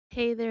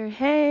Hey there,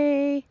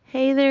 hey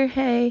there,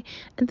 hey,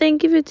 and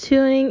thank you for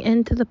tuning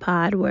into the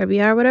pod where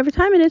we are, whatever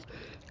time it is.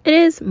 It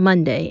is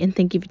Monday, and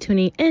thank you for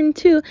tuning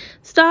into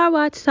Star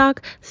Watch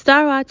Talk,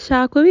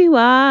 where we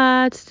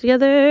watch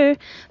together.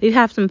 We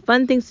have some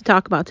fun things to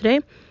talk about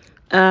today.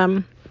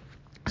 Um,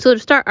 so to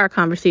start our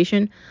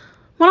conversation,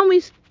 why don't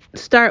we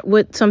start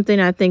with something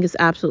I think is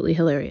absolutely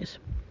hilarious?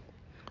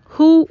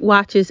 Who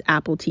watches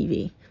Apple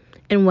TV,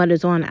 and what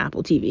is on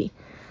Apple TV?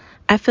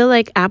 I feel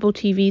like Apple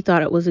TV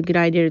thought it was a good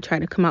idea to try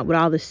to come out with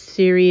all the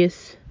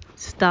serious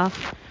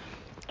stuff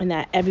and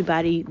that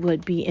everybody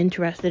would be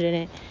interested in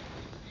it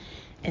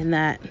and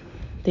that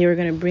they were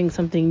going to bring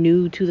something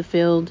new to the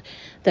field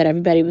that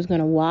everybody was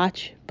going to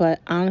watch. But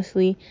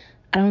honestly,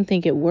 I don't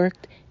think it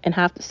worked. And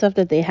half the stuff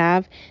that they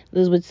have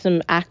is with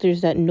some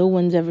actors that no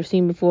one's ever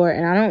seen before.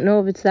 And I don't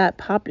know if it's that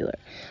popular.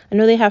 I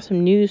know they have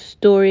some news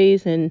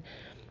stories and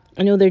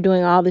I know they're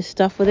doing all this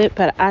stuff with it,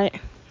 but I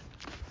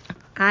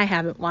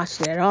haven't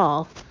watched it at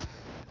all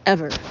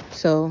ever.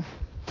 So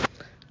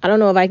I don't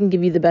know if I can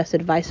give you the best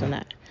advice on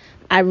that.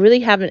 I really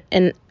haven't,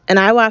 and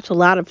I watch a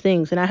lot of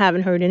things, and I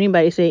haven't heard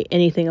anybody say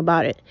anything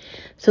about it.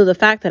 So the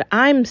fact that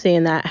I'm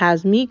saying that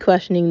has me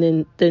questioning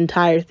the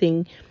entire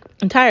thing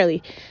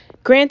entirely.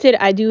 Granted,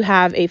 I do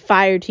have a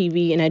Fire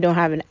TV, and I don't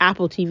have an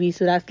Apple TV,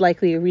 so that's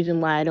likely a reason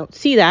why I don't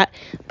see that.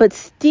 But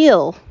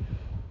still,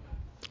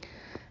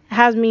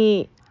 has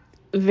me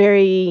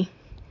very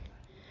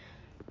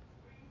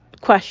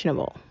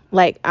questionable.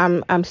 Like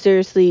I'm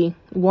seriously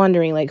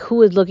wondering, like,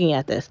 who is looking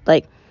at this?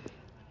 Like,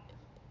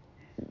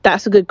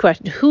 that's a good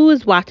question. Who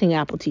is watching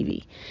Apple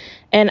TV?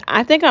 And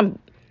I think I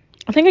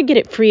get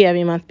it free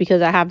every month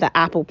because I have the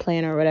Apple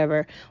plan or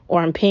whatever,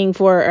 or I'm paying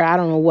for it, or I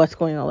don't know what's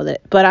going on with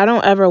it. But I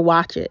don't ever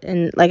watch it.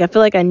 And like I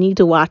feel like I need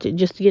to watch it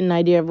just to get an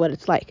idea of what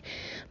it's like.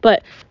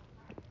 But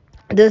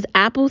does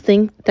Apple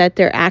think that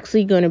they're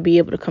actually going to be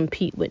able to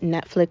compete with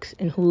Netflix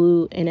and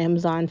Hulu and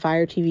Amazon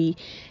Fire TV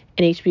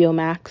and HBO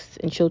Max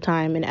and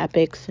Showtime and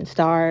Epix and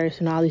Stars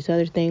and all these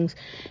other things,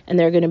 and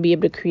they're going to be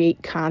able to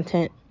create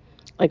content,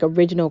 like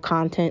original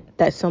content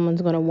that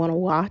someone's going to want to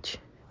watch?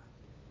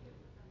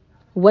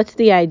 What's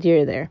the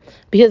idea there?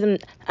 Because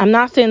I'm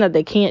not saying that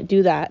they can't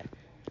do that,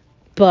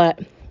 but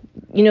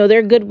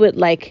they're good with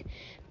like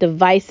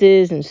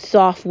devices and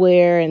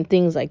software and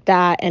things like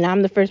that. And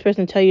I'm the first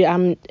person to tell you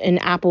I'm an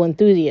Apple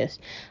enthusiast.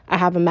 I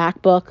have a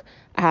MacBook,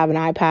 I have an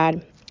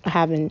iPad, I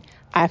have an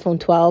iPhone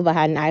 12, I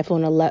had an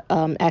iPhone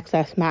 11,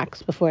 XS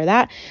Max before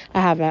that.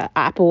 I have an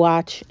Apple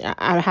Watch.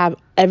 I have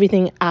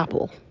everything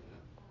Apple.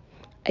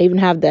 I even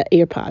have the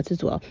AirPods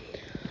as well.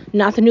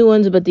 Not the new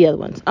ones, but the other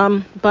ones.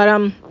 I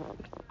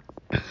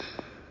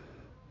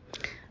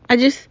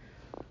just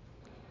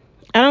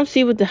I don't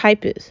see what the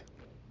hype is.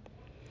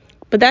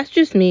 But that's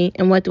just me,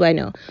 and what do I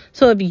know?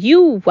 So if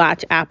you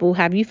watch Apple,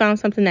 have you found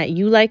something that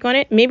you like on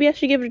it? Maybe I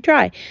should give it a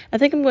try. I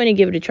think I'm going to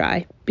give it a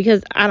try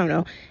because I don't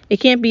know. It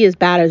can't be as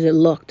bad as it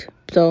looked.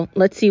 So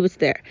let's see what's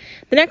there.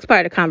 The next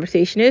part of the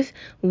conversation is,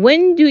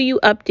 when do you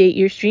update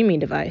your streaming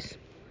device?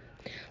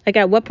 Like,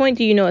 at what point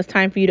do you know it's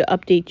time for you to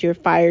update your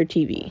Fire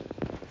TV?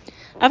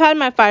 I've had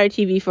my Fire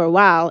TV for a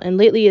while, and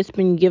lately it's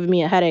been giving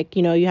me a headache.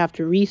 You have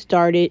to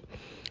restart it,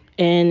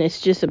 and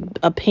it's just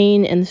a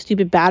pain, and the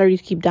stupid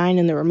batteries keep dying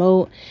in the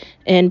remote.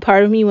 And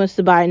part of me wants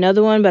to buy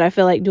another one, but I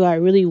feel like, do I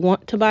really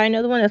want to buy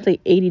another one? That's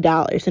like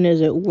 $80, and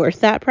is it worth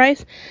that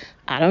price?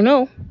 I don't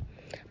know.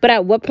 But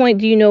at what point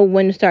do you know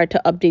when to start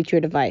to update your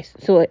device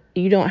so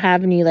you don't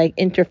have any like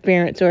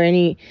interference or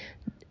any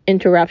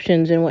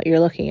interruptions in what you're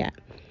looking at?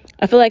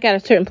 I feel like at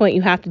a certain point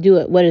you have to do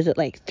it. What is it,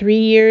 like 3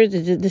 years?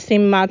 Is it the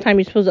same amount of time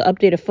you're supposed to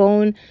update a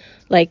phone?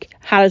 Like,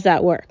 how does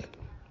that work?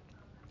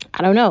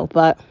 I don't know,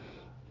 but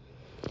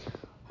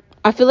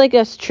I feel like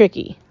that's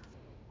tricky.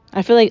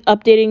 I feel like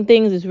updating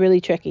things is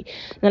really tricky.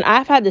 And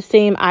I've had the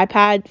same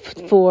iPad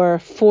for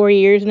 4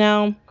 years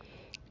now,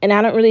 and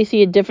I don't really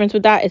see a difference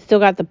with that. It's still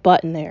got the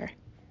button there.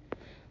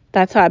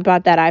 That's how I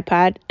bought that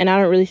iPad, and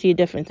I don't really see a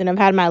difference. And I've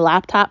had my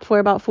laptop for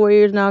about 4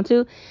 years now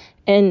too,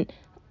 and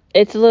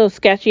it's a little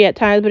sketchy at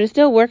times, but it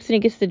still works and it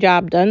gets the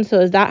job done.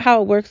 So is that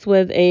how it works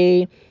with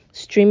a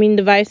streaming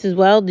device as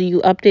well? Do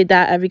you update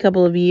that every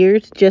couple of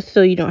years just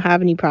so you don't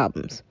have any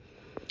problems?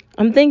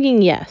 I'm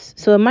thinking yes.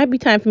 So it might be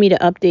time for me to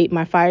update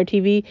my Fire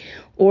TV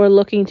or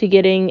looking to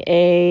getting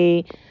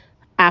a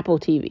Apple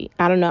TV.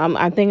 I don't know.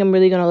 I think I'm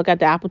really going to look at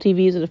the Apple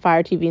TVs or the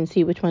Fire TV and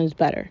see which one is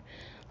better.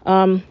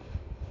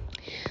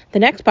 The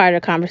next part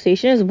of the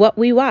conversation is what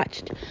we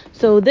watched.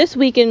 So this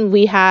weekend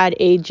we had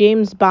a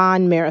James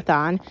Bond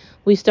marathon.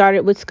 We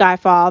started with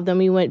Skyfall, then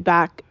we went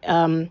back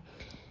and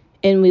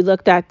we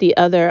looked at the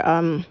other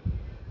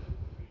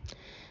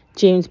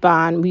James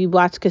Bond. We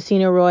watched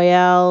Casino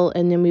Royale,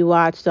 and then we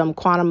watched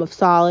Quantum of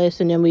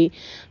Solace, and then we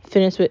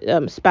finished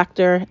with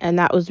Spectre, and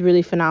that was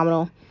really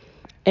phenomenal.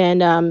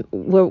 And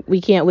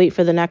we can't wait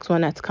for the next one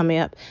that's coming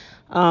up.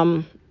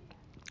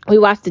 We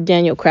watched the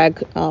Daniel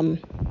Craig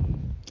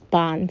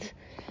Bonds.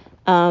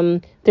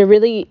 There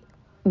really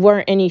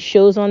weren't any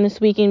shows on this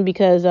weekend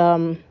because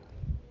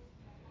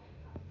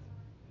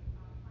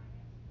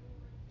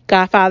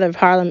Godfather of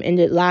Harlem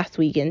ended last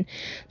weekend.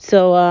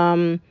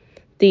 So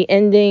the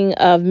ending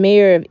of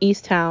Mayor of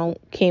Easttown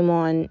came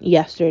on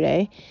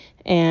yesterday.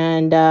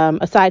 And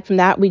aside from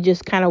that, we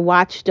just kind of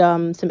watched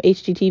some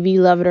HGTV,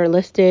 Love It or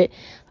List It.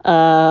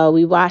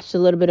 We watched a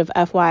little bit of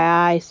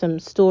FYI, some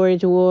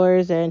Storage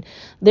Wars, and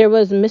there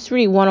was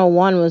Mystery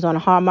 101 was on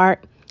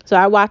Hallmark. So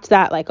I watched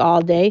that like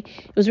all day.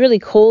 It was really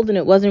cold and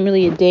it wasn't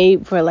really a day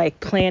for like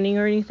planning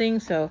or anything.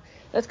 So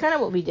that's kind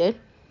of what we did.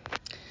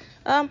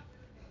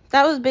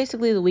 That was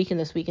basically the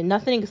weekend this weekend.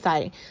 Nothing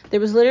exciting. There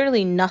was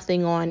literally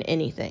nothing on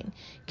anything.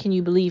 Can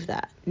you believe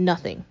that?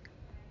 Nothing.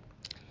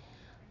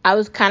 I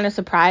was kind of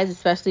surprised,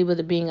 especially with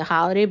it being a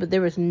holiday, but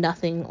there was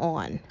nothing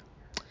on.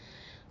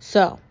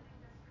 So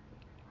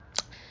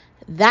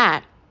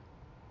that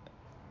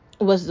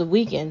was the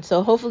weekend.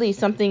 So hopefully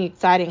something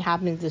exciting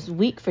happens this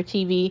week for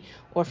TV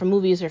or for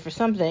movies or for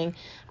something,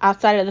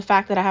 outside of the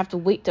fact that I have to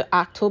wait to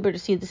October to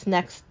see this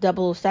next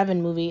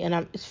 007 movie, and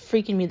it's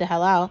freaking me the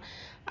hell out.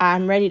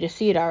 I'm ready to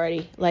see it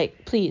already.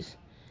 Like, please.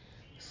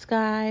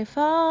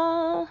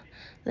 Skyfall,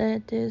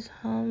 let this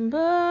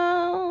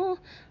humble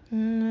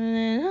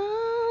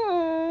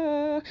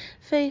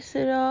face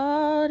it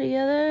all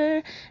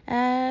together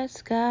at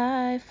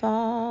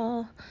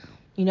Skyfall.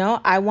 You know,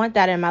 I want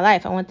that in my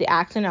life. I want the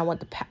action. I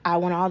want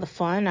all the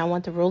fun. I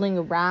want the rolling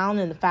around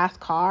and the fast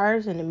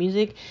cars and the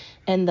music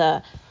and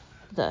the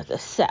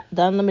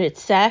unlimited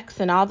sex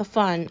and all the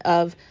fun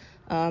of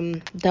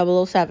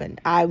 007.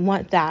 I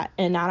want that,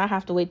 and now I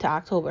have to wait till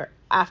October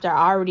after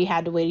I already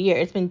had to wait a year.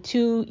 It's been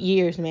 2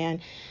 years, man.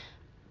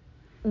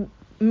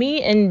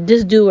 Me and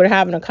this dude were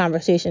having a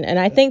conversation, and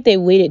I think they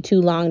waited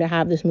too long to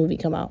have this movie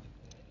come out.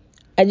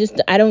 I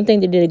don't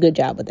think they did a good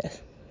job with this.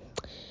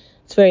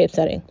 It's very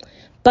upsetting.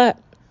 But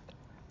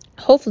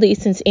hopefully,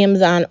 since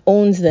Amazon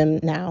owns them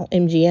now,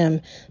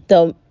 MGM,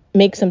 they'll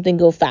make something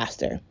go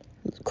faster.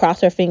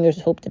 Cross our fingers,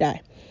 hope to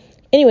die.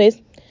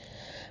 Anyways,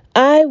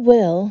 I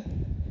will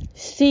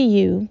see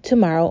you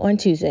tomorrow on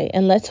Tuesday,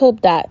 and let's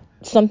hope that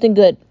something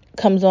good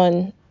comes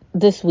on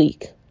this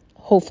week.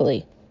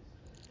 Hopefully.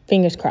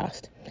 Fingers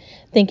crossed.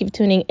 Thank you for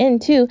tuning in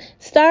to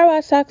Star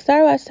Watch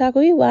Talk.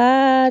 We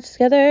watch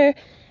together,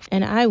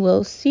 and I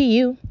will see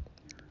you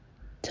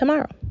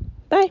tomorrow.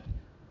 Bye.